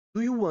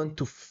Do you want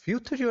to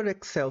filter your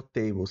Excel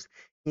tables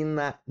in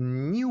a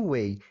new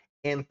way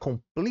and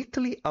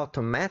completely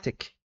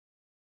automatic?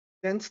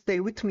 Then stay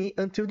with me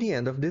until the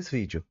end of this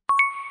video.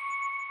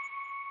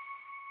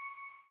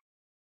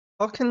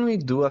 How can we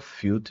do a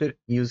filter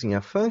using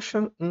a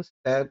function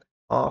instead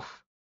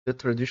of the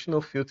traditional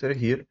filter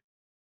here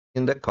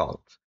in the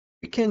columns?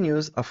 We can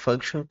use a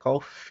function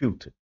called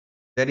filter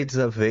that is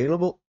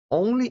available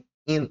only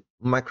in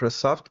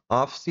Microsoft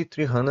Office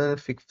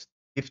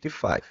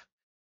 355.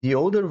 The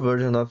older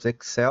version of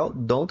Excel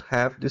don't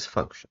have this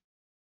function.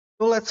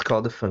 So let's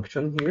call the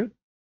function here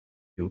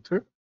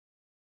filter.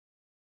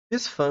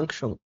 This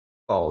function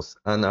calls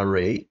an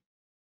array.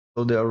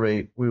 So the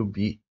array will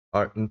be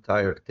our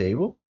entire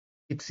table.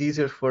 It's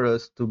easier for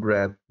us to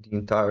grab the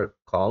entire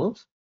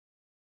columns.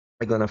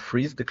 I'm gonna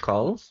freeze the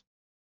columns.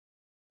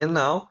 And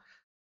now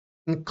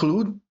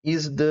include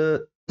is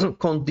the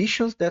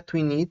conditions that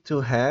we need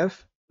to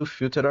have to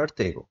filter our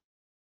table.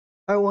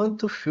 I want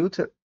to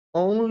filter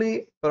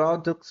only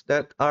products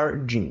that are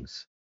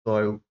jeans. So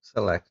I will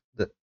select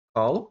the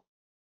column,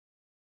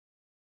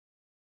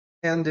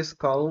 and this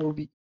column will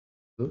be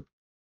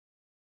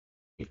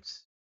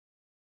jeans,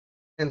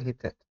 and hit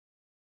enter.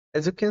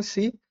 As you can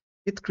see,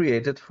 it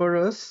created for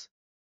us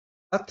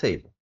a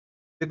table.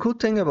 The cool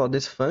thing about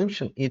this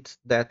function is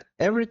that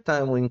every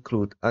time we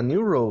include a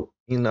new row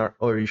in our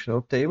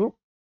original table,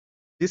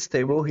 this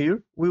table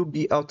here will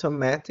be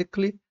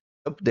automatically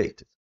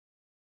updated.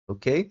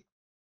 Okay?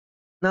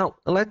 Now,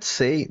 let's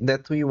say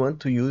that we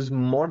want to use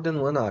more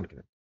than one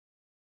argument.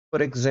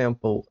 For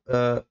example,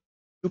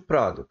 two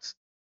products,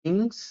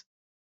 jeans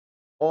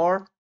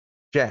or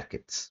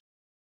jackets.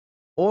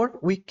 Or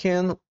we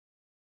can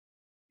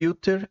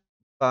filter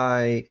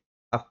by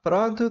a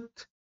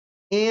product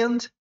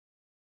and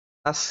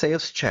a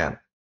sales channel.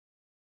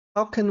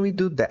 How can we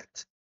do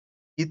that?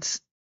 It's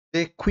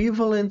the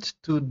equivalent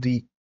to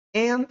the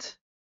and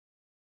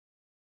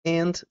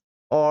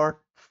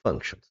or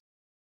functions.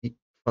 The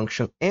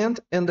function and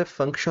the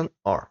function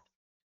or.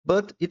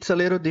 But it's a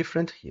little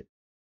different here.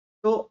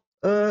 So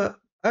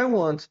I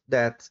want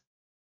that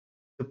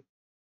the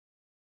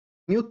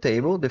new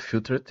table, the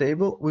filter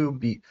table, will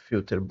be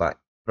filtered by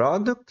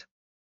product,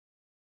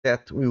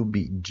 that will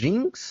be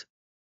jeans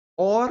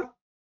or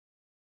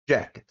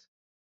jacket.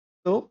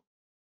 So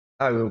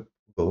I will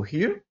go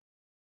here,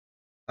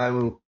 I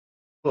will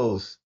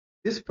close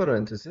this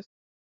parenthesis,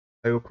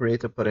 I will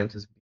create a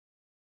parenthesis,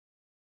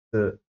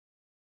 the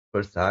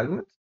first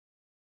argument,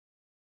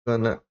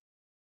 gonna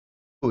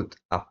put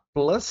a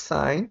plus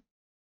sign,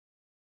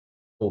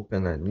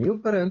 open a new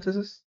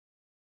parenthesis,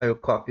 I will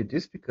copy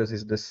this because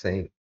it's the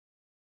same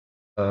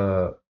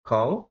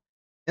column,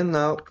 and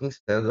now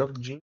instead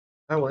of jeans,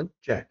 I want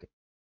jacket.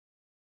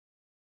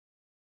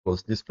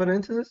 Close this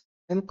parenthesis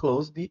and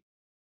close the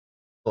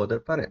other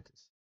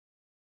parenthesis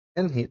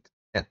and hit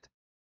enter.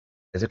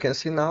 As you can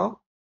see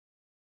now,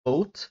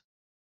 both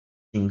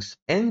jeans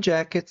and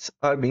jackets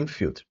are being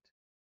filtered.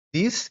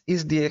 This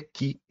is the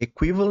key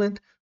equivalent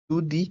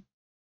to the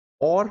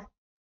OR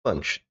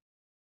function.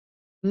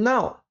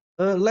 Now,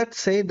 let's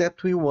say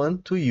that we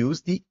want to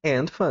use the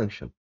AND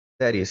function.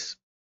 That is,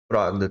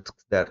 products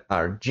that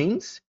are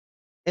jeans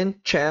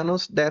and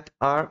channels that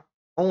are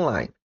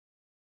online.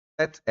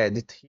 Let's add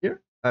it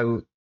here. I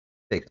will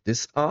take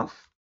this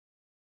off.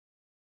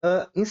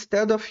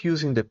 Instead of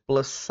using the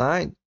plus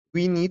sign,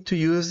 we need to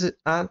use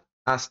an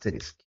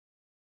asterisk.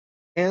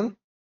 And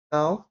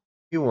now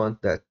we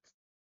want that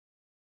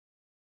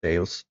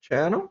sales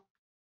channel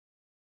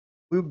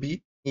will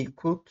be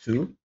equal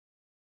to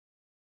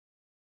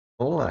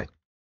online.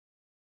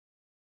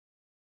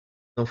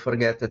 Don't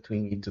forget that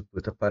we need to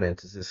put a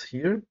parenthesis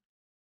here.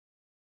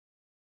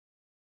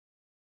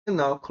 And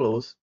now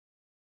close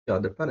the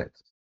other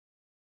parenthesis.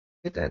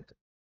 Hit enter.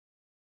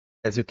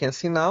 As you can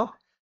see now,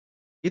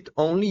 it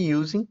only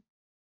using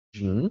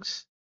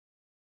jeans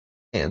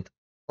and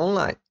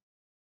online.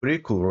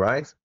 Pretty cool,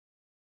 right?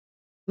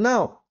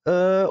 Now,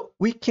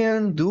 we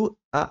can do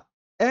an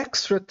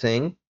extra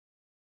thing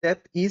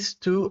that is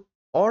to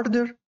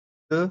order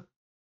the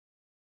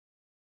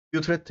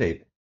filter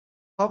table.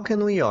 How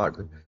can we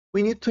order?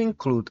 We need to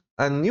include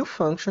a new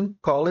function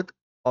called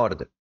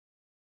order.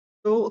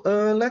 So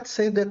let's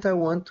say that I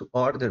want to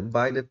order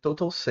by the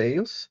total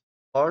sales,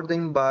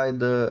 ordering by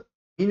the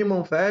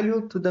minimum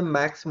value to the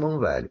maximum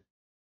value.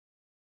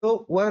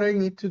 So what I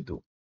need to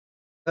do?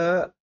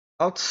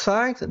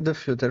 Outside the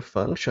filter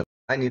function,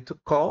 I need to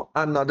call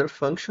another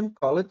function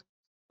called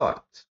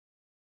sort.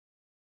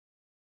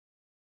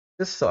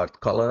 The sort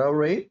color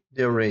array,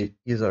 the array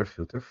is our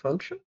filter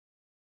function,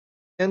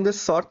 and the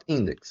sort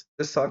index.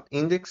 The sort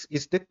index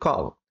is the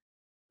column.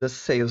 The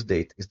sales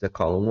date is the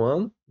column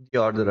 1,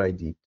 the order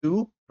ID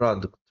 2,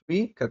 product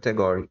 3,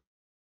 category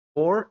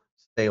 4,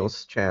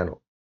 sales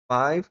channel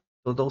 5,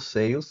 total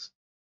sales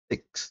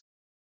 6.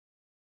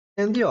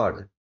 And the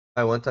order.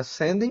 I want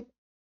ascending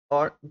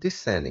or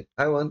descending.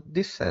 I want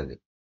descending.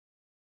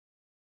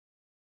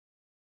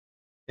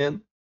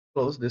 And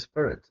close this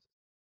parenthesis.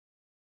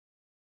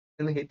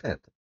 And hit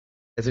enter.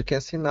 As you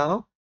can see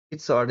now,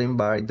 It's sorting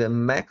by the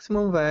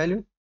maximum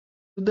value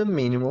to the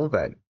minimum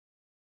value.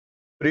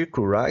 Pretty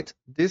cool, right?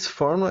 This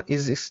formula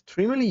is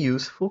extremely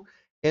useful,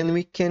 and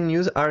we can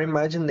use our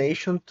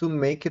imagination to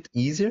make it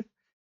easier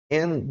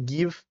and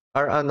give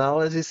our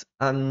analysis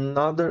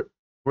another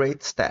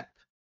great step.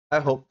 I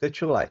hope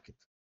that you like it.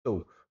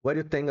 So, what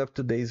do you think of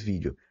today's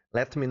video?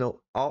 Let me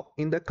know all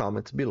in the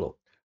comments below.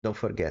 Don't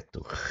forget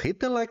to hit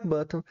the like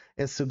button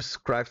and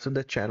subscribe to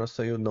the channel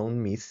so you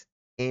don't miss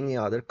any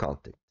other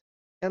content.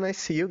 And I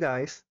see you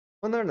guys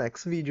on our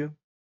next video.